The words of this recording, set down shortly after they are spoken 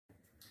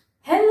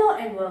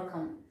and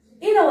welcome.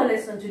 In our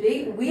lesson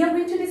today, we are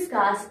going to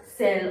discuss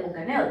cell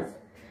organelles.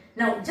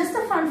 Now, just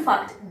a fun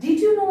fact, did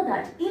you know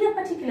that in a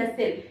particular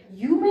cell,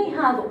 you may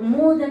have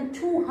more than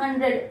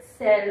 200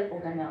 cell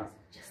organelles?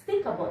 Just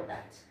think about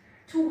that,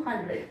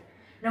 200.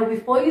 Now,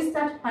 before you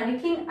start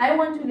panicking, I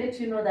want to let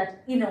you know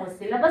that in our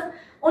syllabus,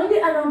 only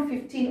around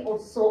 15 or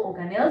so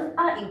organelles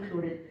are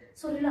included.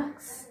 So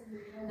relax.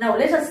 Now,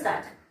 let us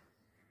start.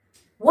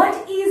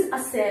 What is a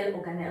cell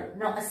organelle?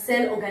 Now, a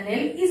cell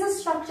organelle is a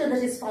structure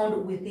that is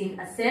found within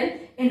a cell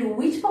and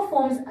which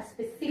performs a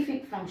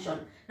specific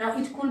function. Now,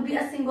 it could be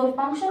a single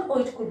function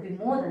or it could be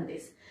more than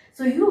this.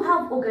 So, you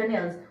have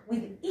organelles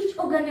with each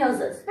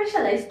organelle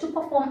specialized to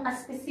perform a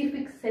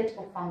specific set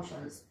of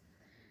functions.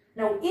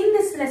 Now, in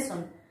this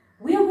lesson,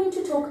 we are going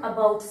to talk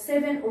about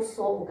 7 or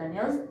so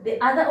organelles. The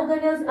other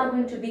organelles are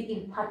going to be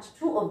in part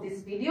 2 of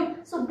this video,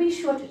 so be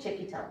sure to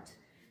check it out.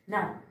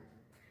 Now,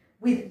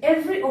 with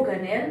every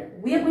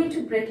organelle, we are going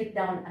to break it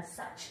down as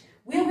such.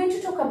 We are going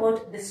to talk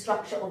about the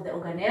structure of the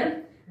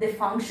organelle, the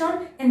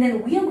function, and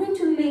then we are going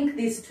to link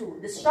these two,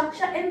 the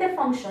structure and the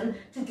function,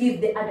 to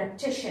give the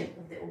adaptation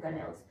of the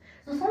organelles.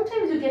 So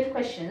sometimes you get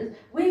questions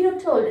where you're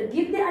told,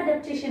 give the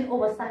adaptation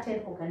of a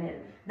certain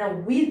organelle. Now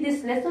with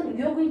this lesson,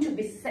 you're going to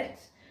be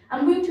set.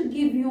 I'm going to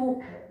give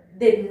you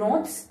the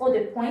notes or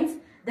the points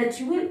that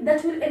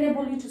will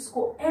enable you to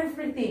score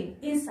everything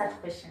in such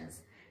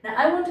questions. Now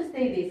I want to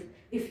say this.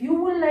 If you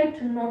would like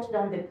to note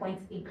down the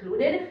points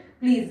included,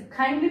 please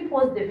kindly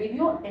pause the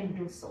video and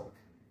do so.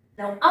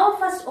 Now, our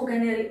first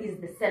organelle is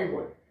the cell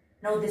wall.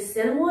 Now, the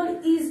cell wall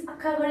is a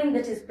covering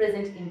that is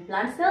present in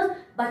plant cells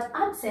but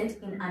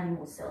absent in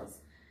animal cells.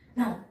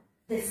 Now,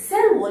 the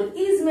cell wall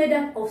is made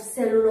up of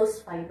cellulose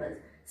fibers.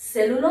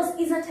 Cellulose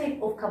is a type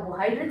of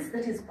carbohydrates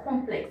that is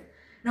complex.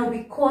 Now,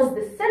 because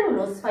the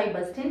cellulose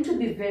fibers tend to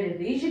be very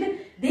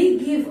rigid, they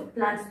give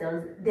plant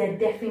cells their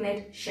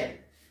definite shape.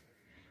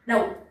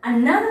 Now,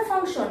 another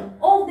function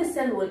of the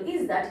cell wall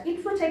is that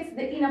it protects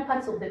the inner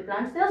parts of the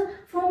plant cells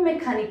from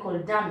mechanical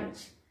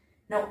damage.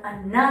 Now,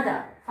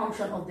 another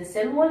function of the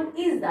cell wall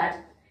is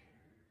that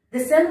the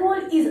cell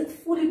wall is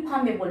fully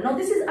permeable. Now,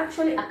 this is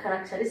actually a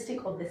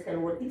characteristic of the cell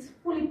wall. It's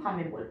fully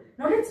permeable.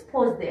 Now, let's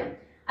pause there.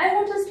 I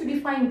want us to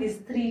define these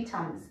 3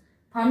 terms: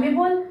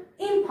 permeable,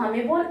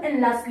 impermeable,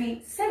 and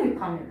lastly,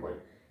 semi-permeable.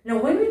 Now,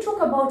 when we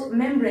talk about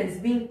membranes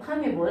being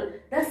permeable,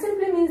 that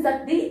simply means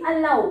that they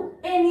allow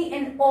any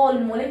and all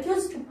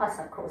molecules to pass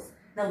across.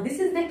 Now, this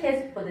is the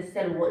case for the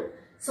cell wall.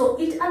 So,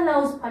 it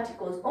allows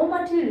particles or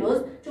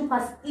materials to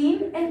pass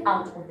in and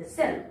out of the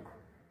cell.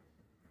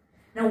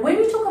 Now, when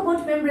we talk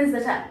about membranes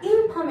that are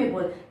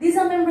impermeable, these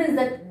are membranes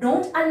that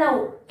don't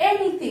allow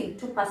anything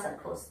to pass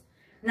across.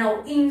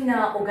 Now, in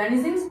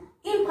organisms,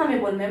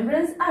 impermeable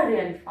membranes are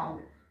rarely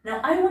found. Now,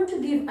 I want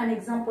to give an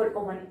example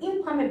of an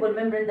impermeable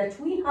membrane that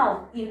we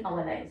have in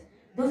our lives.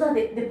 Those are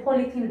the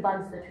polythene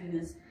bags that we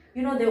use.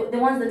 You know, the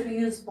ones that we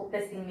use for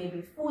placing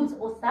maybe foods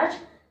or such.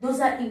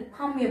 Those are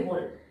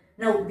impermeable.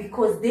 Now,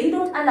 because they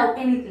don't allow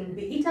anything,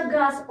 be it a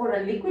gas or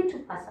a liquid, to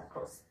pass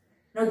across.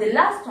 Now, the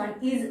last one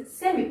is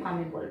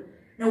semi-permeable.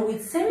 Now,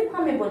 with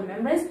semi-permeable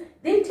membranes,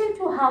 they tend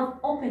to have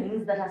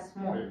openings that are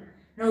small.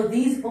 Now,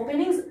 these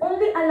openings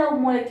only allow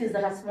molecules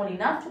that are small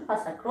enough to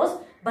pass across,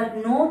 but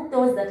not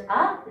those that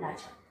are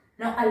larger.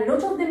 Now, a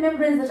lot of the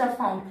membranes that are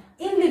found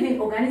in living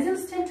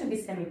organisms tend to be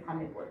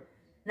semi-permeable.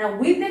 Now,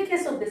 with the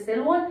case of the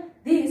cell wall,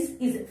 this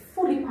is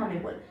fully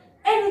permeable.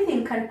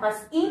 Anything can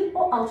pass in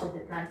or out of the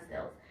plant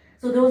cells.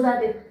 So, those are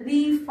the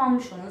 3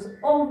 functions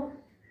of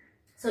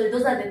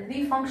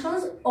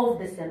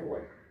the cell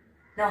wall.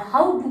 Now,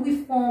 how do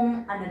we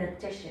form an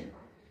adaptation?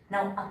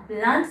 Now, a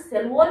plant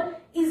cell wall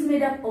is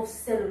made up of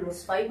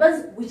cellulose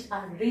fibers which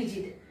are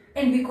rigid.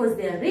 And because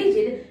they are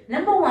rigid,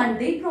 number 1,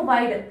 they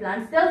provide a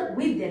plant cell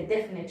with their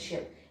definite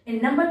shape.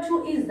 And number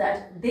 2 is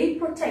that they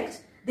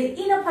protect the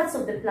inner parts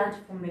of the plant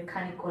from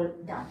mechanical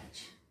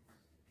damage.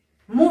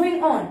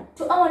 Moving on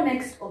to our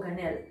next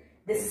organelle,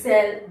 the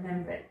cell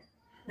membrane.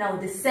 Now,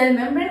 the cell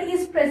membrane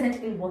is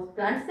present in both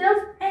plant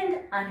cells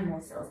and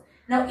animal cells.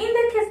 Now, in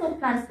the case of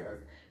plant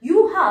cells,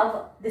 you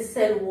have the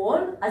cell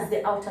wall as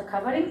the outer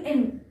covering,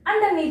 and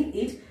underneath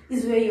it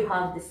is where you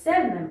have the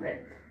cell membrane.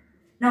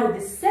 Now,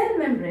 the cell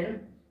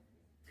membrane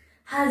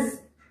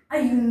has a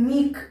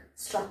unique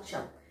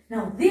structure.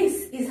 Now,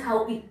 this is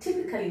how it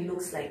typically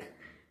looks like.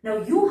 Now,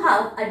 you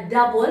have a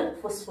double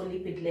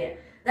phospholipid layer.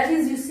 That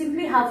is, you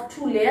simply have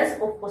 2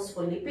 layers of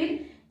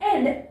phospholipid,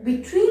 and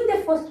between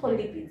the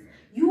phospholipids,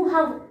 you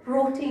have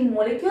protein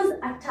molecules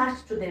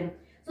attached to them.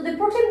 So, the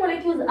protein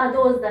molecules are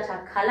those that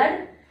are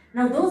colored.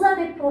 Now, those are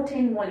the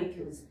protein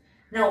molecules.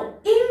 Now,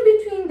 in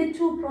between the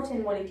 2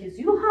 protein molecules,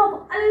 you have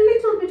a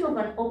little bit of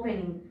an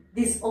opening.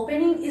 This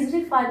opening is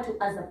referred to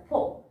as a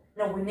pore.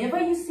 Now, whenever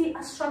you see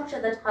a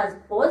structure that has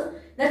pores,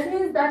 that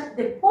means that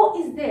the pore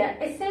is there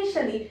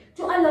essentially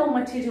to allow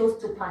materials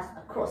to pass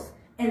across.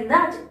 And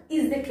that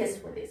is the case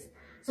for this.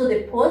 So,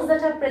 the pores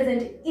that are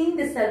present in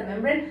the cell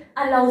membrane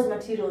allows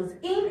materials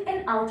in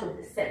and out of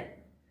the cell.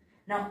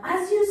 Now,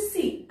 as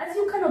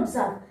you can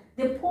observe,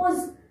 the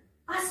pores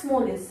are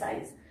small in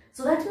size.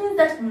 So that means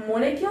that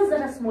molecules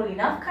that are small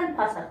enough can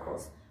pass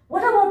across.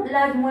 What about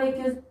large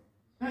molecules?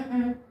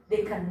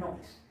 They cannot.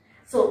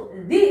 So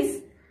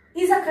this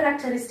is a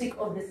characteristic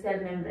of the cell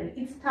membrane.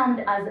 It's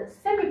termed as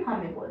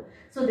semi-permeable.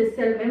 So the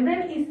cell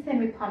membrane is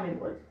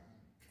semi-permeable.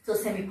 So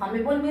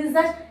semi-permeable means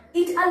that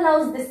it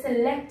allows the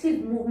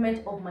selective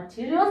movement of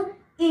materials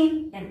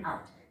in and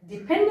out,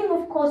 depending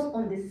of course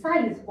on the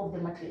size of the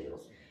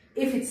materials.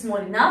 If it's small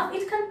enough,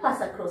 it can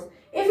pass across.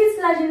 If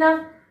it's large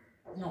enough,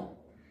 no.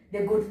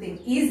 The good thing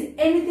is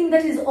anything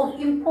that is of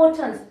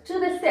importance to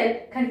the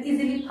cell can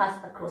easily pass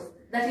across.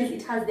 That is,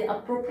 it has the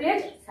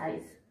appropriate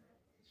size.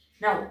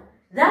 Now,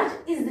 that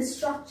is the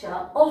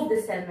structure of the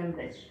cell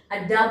membrane.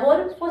 A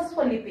double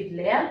phospholipid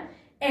layer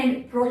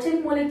and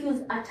protein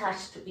molecules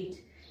attached to it.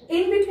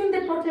 In between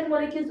the protein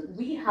molecules,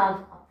 we have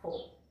a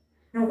pore.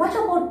 Now, what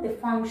about the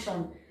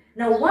function?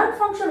 Now, one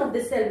function of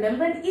the cell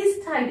membrane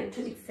is tied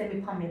to its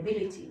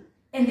semi-permeability.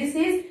 And this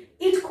is,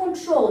 it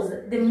controls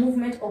the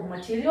movement of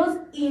materials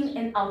in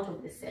and out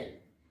of the cell.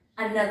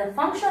 Another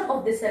function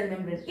of the cell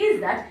membrane is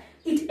that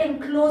it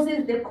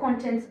encloses the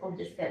contents of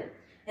the cell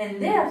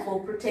and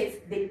therefore protects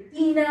the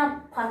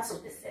inner parts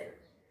of the cell.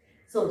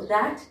 So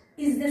that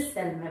is the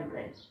cell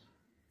membrane.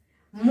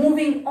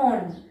 Moving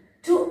on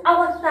to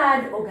our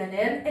third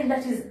organelle, and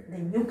that is the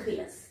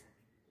nucleus.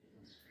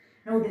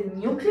 Now the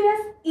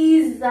nucleus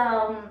is,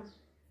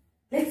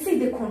 let's say,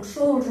 the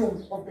control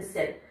room of the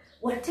cell.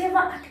 Whatever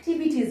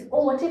activities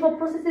or whatever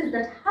processes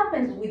that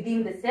happens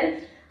within the cell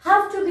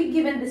have to be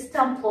given the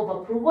stamp of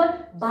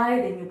approval by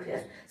the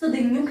nucleus. So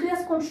the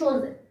nucleus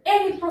controls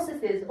any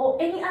processes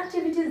or any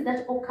activities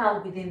that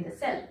occur within the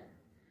cell.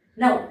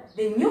 Now,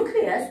 the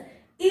nucleus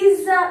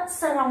is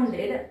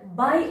surrounded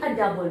by a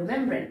double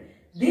membrane.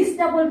 This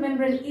double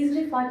membrane is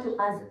referred to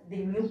as the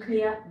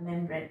nuclear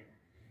membrane.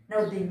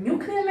 Now, the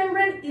nuclear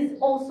membrane is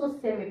also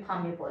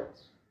semi-permeable.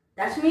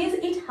 That means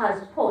it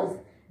has pores.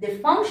 The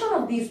function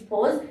of these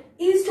pores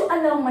is to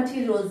allow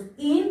materials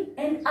in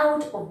and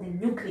out of the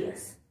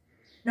nucleus.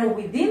 Now,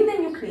 within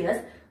the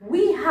nucleus,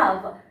 we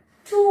have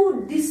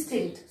two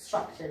distinct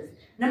structures.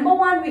 Number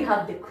one, we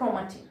have the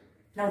chromatin.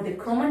 Now, the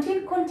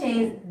chromatin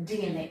contains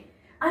DNA.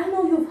 I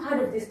know you've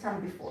heard of this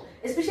term before,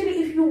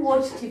 especially if you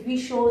watch TV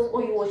shows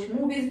or you watch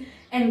movies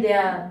and they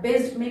are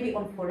based maybe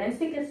on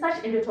forensic and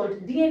such, and you're told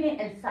DNA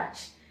and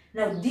such.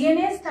 Now,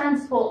 DNA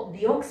stands for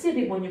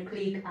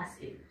deoxyribonucleic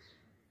acid.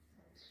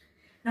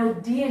 Now,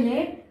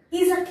 DNA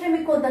is a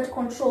chemical that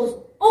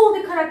controls all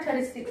the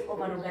characteristics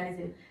of an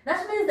organism.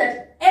 That means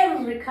that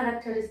every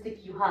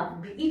characteristic you have,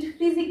 be it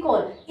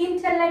physical,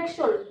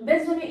 intellectual,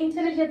 based on your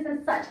intelligence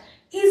and such,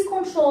 is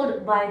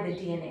controlled by the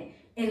DNA.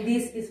 And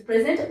this is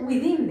present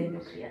within the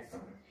nucleus.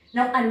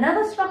 Now,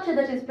 another structure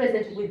that is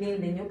present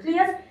within the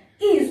nucleus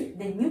is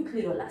the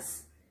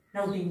nucleolus.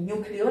 Now, the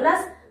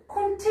nucleolus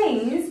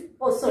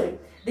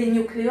the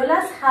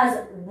nucleolus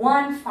has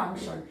one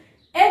function.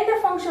 And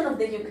the function of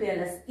the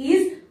nucleolus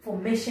is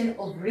formation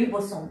of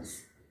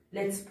ribosomes.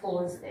 Let's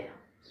pause there.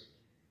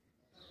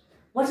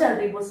 What are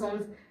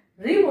ribosomes?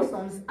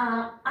 Ribosomes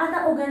are other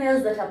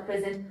organelles that are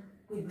present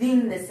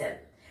within the cell.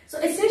 So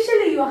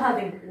essentially you're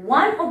having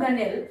one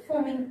organelle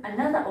forming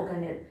another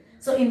organelle.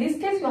 So in this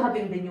case you're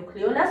having the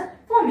nucleolus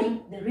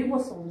forming the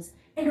ribosomes.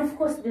 And of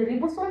course the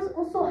ribosomes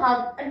also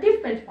have a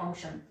different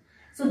function.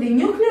 So the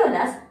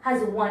nucleolus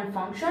has one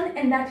function,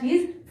 and that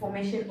is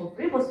formation of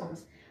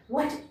ribosomes.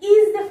 What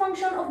is the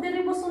function of the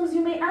ribosomes, you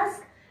may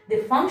ask?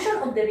 The function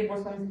of the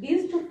ribosomes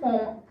is to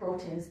form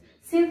proteins,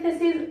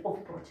 synthesis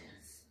of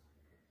proteins.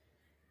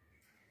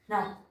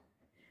 Now,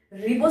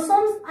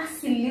 ribosomes are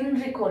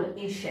cylindrical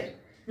in shape.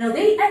 Now,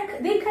 they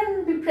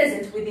can be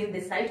present within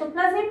the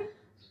cytoplasm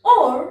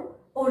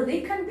or they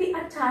can be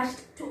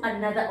attached to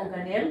another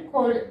organelle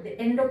called the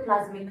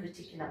endoplasmic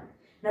reticulum.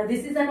 Now,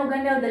 this is an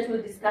organelle that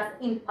we'll discuss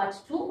in part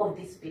 2 of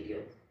this video.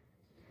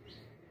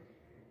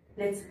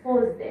 Let's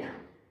pause there.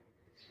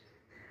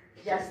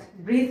 Just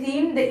breathe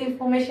in the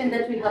information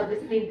that we have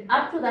received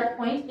up to that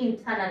point,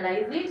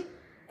 internalize it,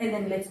 and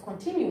then let's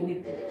continue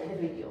with the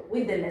video,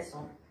 with the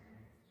lesson.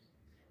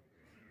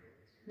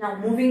 Now,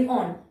 moving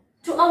on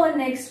to our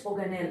next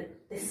organelle,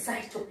 the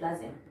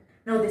cytoplasm.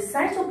 Now, the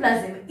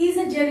cytoplasm is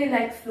a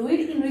jelly-like fluid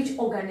in which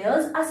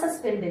organelles are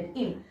suspended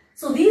in.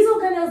 So, these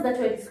organelles that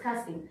we're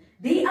discussing,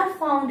 they are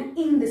found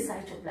in the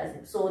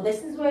cytoplasm. So,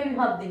 this is where you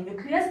have the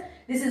nucleus,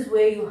 this is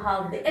where you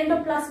have the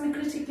endoplasmic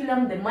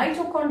reticulum, the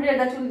mitochondria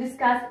that we'll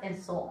discuss,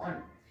 and so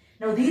on.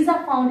 Now, these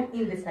are found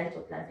in the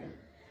cytoplasm.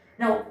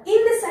 Now,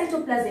 in the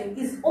cytoplasm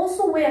is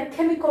also where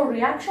chemical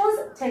reactions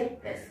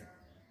take place.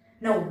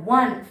 Now,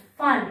 one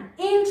fun,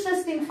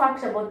 interesting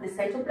fact about the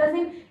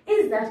cytoplasm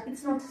is that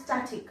it's not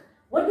static.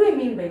 What do I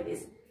mean by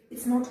this?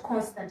 It's not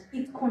constant.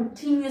 It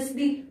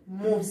continuously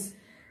moves.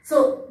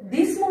 So,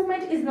 this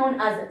movement is known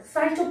as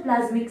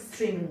cytoplasmic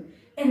streaming.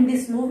 And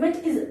this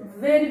movement is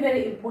very,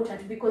 very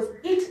important because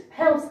it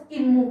helps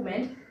in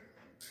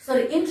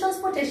in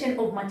transportation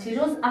of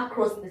materials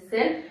across the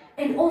cell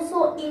and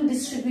also in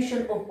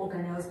distribution of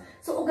organelles.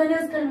 So,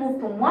 organelles can move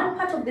from one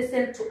part of the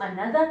cell to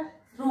another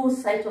through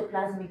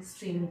cytoplasmic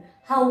streaming.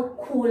 How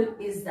cool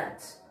is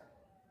that?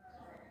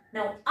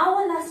 Now,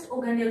 our last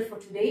organelle for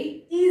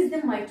today is the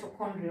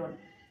mitochondrion.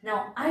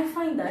 Now, I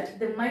find that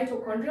the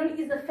mitochondrion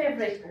is a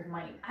favorite of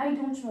mine. I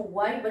don't know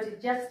why, but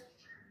it just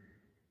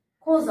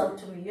calls out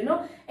to me, you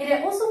know. And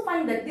I also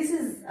find that this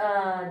is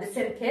the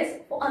same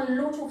case for a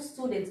lot of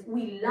students.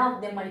 We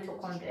love the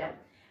mitochondria.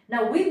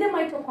 Now, with the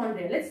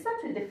mitochondria, let's start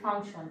with the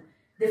function.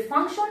 The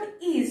function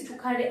is to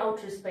carry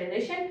out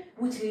respiration,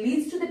 which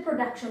leads to the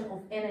production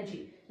of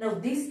energy. Now,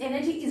 this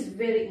energy is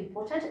very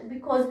important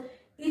because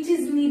it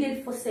is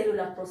needed for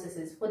cellular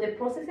processes, for the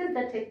processes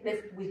that take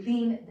place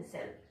within the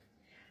cell.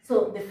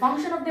 So, the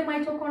function of the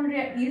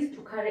mitochondria is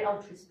to carry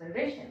out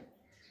respiration.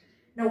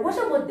 Now, what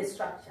about the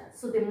structure?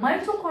 So, the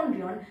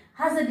mitochondrion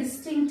has a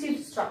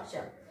distinctive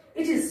structure.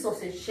 It is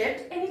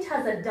sausage-shaped and it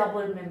has a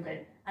double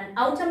membrane, an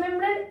outer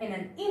membrane and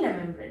an inner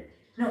membrane.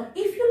 Now,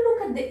 if you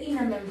look at the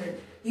inner membrane,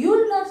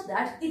 you'll note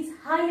that it's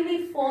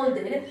highly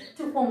folded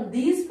to form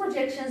these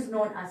projections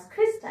known as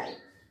cristae.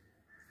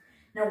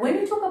 Now, when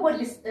we talk about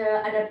these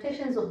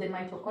adaptations of the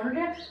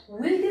mitochondria,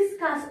 we'll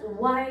discuss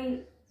why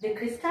the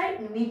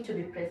cristae need to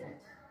be present.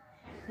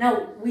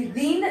 Now,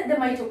 within the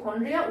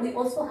mitochondria, we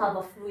also have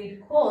a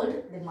fluid called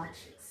the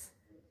matrix.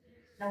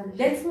 Now,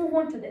 let's move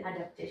on to the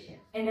adaptation.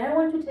 And I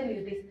want to tell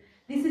you this.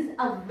 This is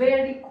a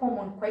very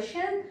common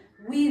question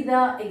with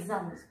the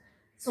exams.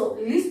 So,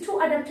 list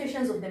 2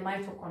 adaptations of the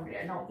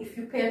mitochondria. Now, if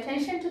you pay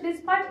attention to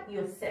this part,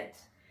 you're set.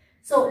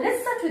 So,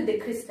 let's start with the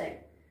cristae.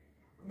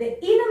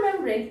 The inner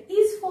membrane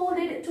is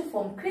folded to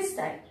form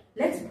cristae.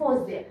 Let's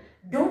pause there.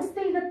 Don't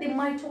say that the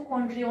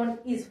mitochondrion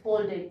is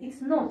folded.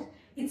 It's not.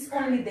 It's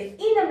only the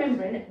inner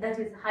membrane that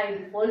is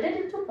highly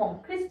folded to form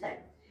cristae.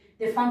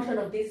 The function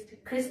of this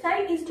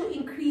cristae is to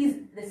increase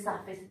the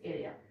surface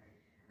area.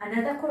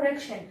 Another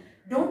correction,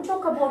 don't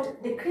talk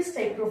about the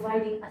cristae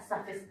providing a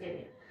surface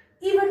area.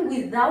 Even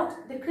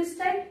without the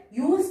cristae,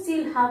 you will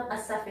still have a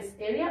surface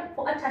area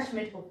for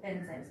attachment of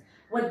enzymes.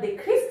 What the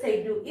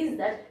cristae do is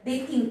that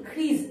they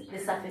increase the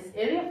surface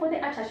area for the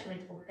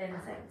attachment of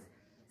enzymes.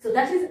 So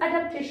that is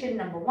adaptation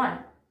number 1.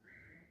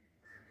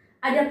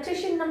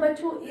 Adaptation number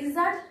 2 is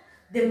that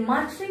the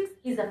matrix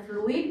is a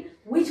fluid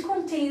which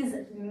contains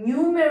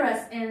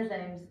numerous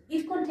enzymes.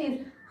 It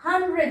contains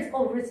hundreds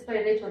of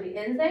respiratory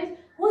enzymes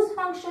whose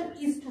function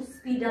is to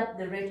speed up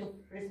the rate of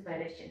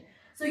respiration.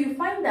 So you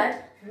find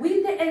that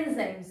with the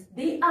enzymes,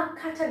 they are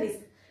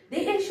catalysts.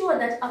 They ensure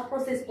that a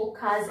process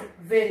occurs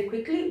very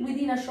quickly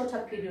within a shorter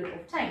period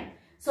of time.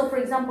 So for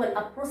example,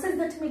 a process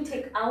that may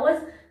take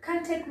hours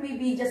can take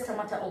maybe just a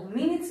matter of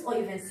minutes or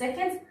even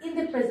seconds in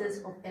the presence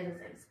of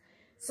enzymes.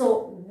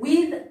 So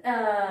with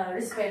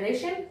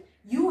respiration,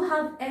 you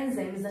have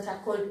enzymes that are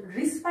called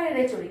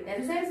respiratory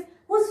enzymes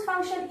whose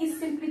function is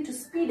simply to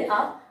speed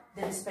up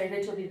the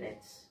respiratory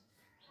rate.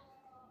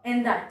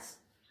 And that,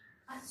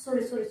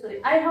 sorry,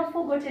 I have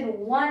forgotten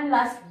one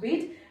last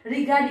bit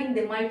regarding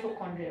the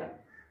mitochondria.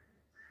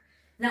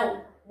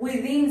 Now,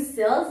 within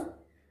cells,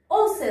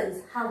 all cells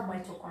have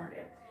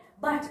mitochondria,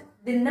 but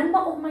the number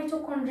of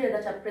mitochondria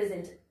that are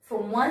present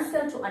from one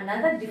cell to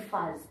another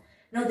differs.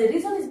 Now, the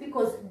reason is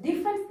because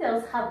different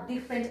cells have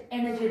different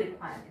energy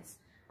requirements.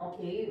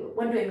 Okay,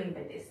 what do I mean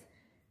by this?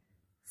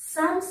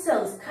 Some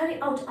cells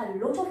carry out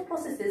a lot of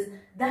processes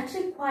that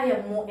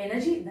require more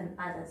energy than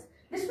others.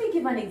 Let me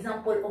give an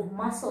example of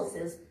muscle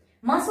cells.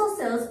 Muscle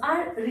cells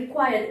are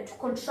required to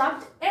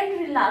contract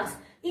and relax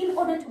in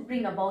order to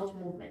bring about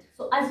movement.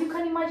 So as you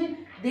can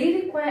imagine, they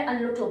require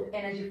a lot of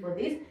energy for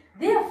this.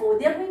 Therefore,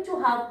 they are going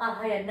to have a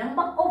higher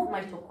number of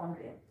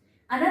mitochondria.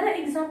 Another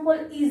example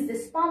is the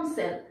sperm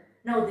cell.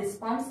 Now, the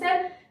sperm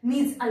cell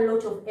needs a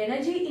lot of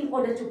energy in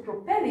order to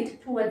propel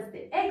it towards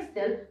the egg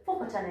cell for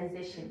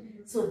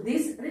fertilization. So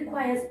this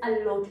requires a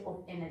lot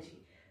of energy.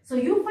 So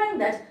you find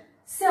that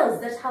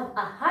cells that have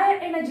a higher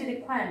energy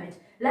requirement,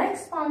 like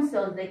sperm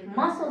cells, like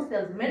muscle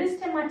cells,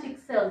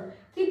 meristematic cells,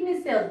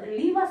 kidney cells,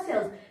 liver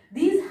cells,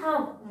 these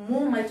have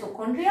more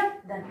mitochondria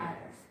than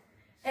others.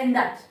 And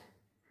that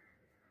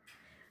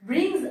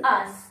brings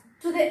us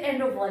to the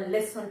end of our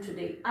lesson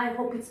today. I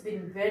hope it's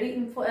been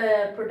very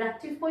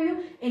productive for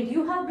you and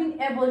you have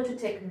been able to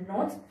take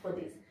notes for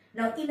this.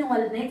 Now, in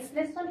our next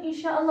lesson,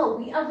 inshallah,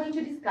 we are going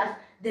to discuss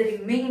the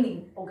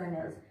remaining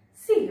organelles.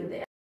 See you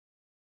there.